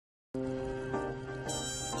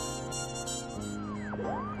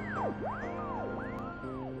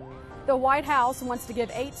The White House wants to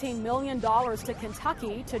give $18 million to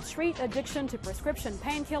Kentucky to treat addiction to prescription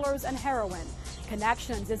painkillers and heroin.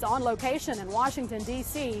 Connections is on location in Washington,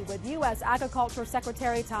 D.C. with U.S. Agriculture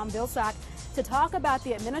Secretary Tom Vilsack to talk about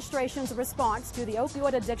the administration's response to the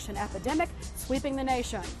opioid addiction epidemic sweeping the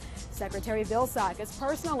nation. Secretary Vilsack is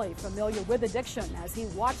personally familiar with addiction as he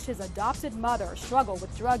watched his adopted mother struggle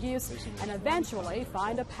with drug use and eventually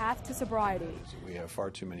find a path to sobriety. We have far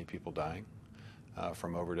too many people dying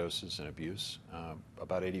from overdoses and abuse,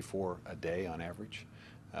 about 84 a day on average.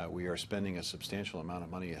 We are spending a substantial amount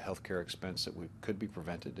of money at healthcare expense that could be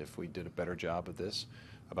prevented if we did a better job of this.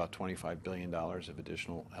 About $25 billion of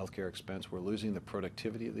additional healthcare expense. We're losing the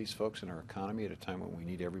productivity of these folks in our economy at a time when we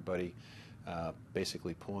need everybody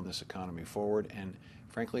basically pulling this economy forward. And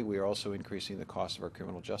frankly, we are also increasing the cost of our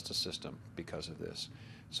criminal justice system because of this.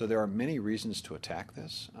 So there are many reasons to attack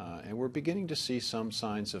this, and we're beginning to see some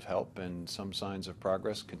signs of help and some signs of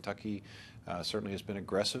progress. Kentucky certainly has been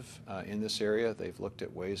aggressive in this area. They've looked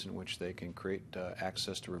at ways in which they can create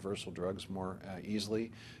access to reversal drugs more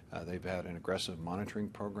easily. They've had an aggressive monitoring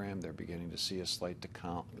program. They're beginning to see a slight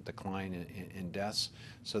decline in deaths.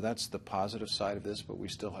 So that's the positive side of this, but we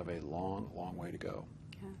still have a long, long way to go.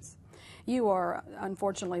 Yes. You are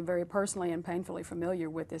unfortunately very personally and painfully familiar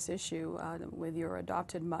with this issue with your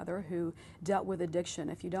adopted mother who dealt with addiction.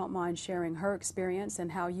 If you don't mind sharing her experience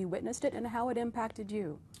and how you witnessed it and how it impacted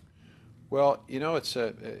you. Well, you know, it's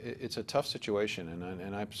a tough situation,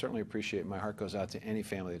 and I certainly appreciate, my heart goes out to any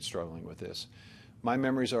family that's struggling with this. My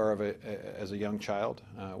memories are of as a young child,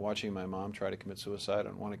 watching my mom try to commit suicide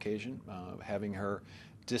on one occasion, having her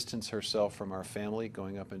distance herself from our family,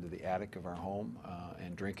 going up into the attic of our home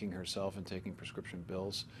and drinking herself and taking prescription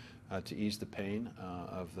pills to ease the pain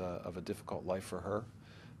of a difficult life for her.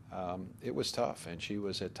 It was tough, and she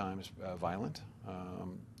was at times violent.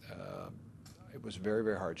 It was very,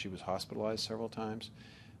 very hard. She was hospitalized several times,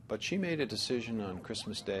 but she made a decision on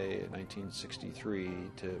Christmas Day in 1963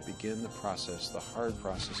 to begin the process, the hard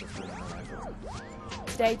process of turning her life around.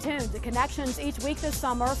 Stay tuned to Connections each week this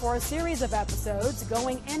summer for a series of episodes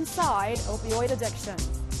going inside opioid addiction.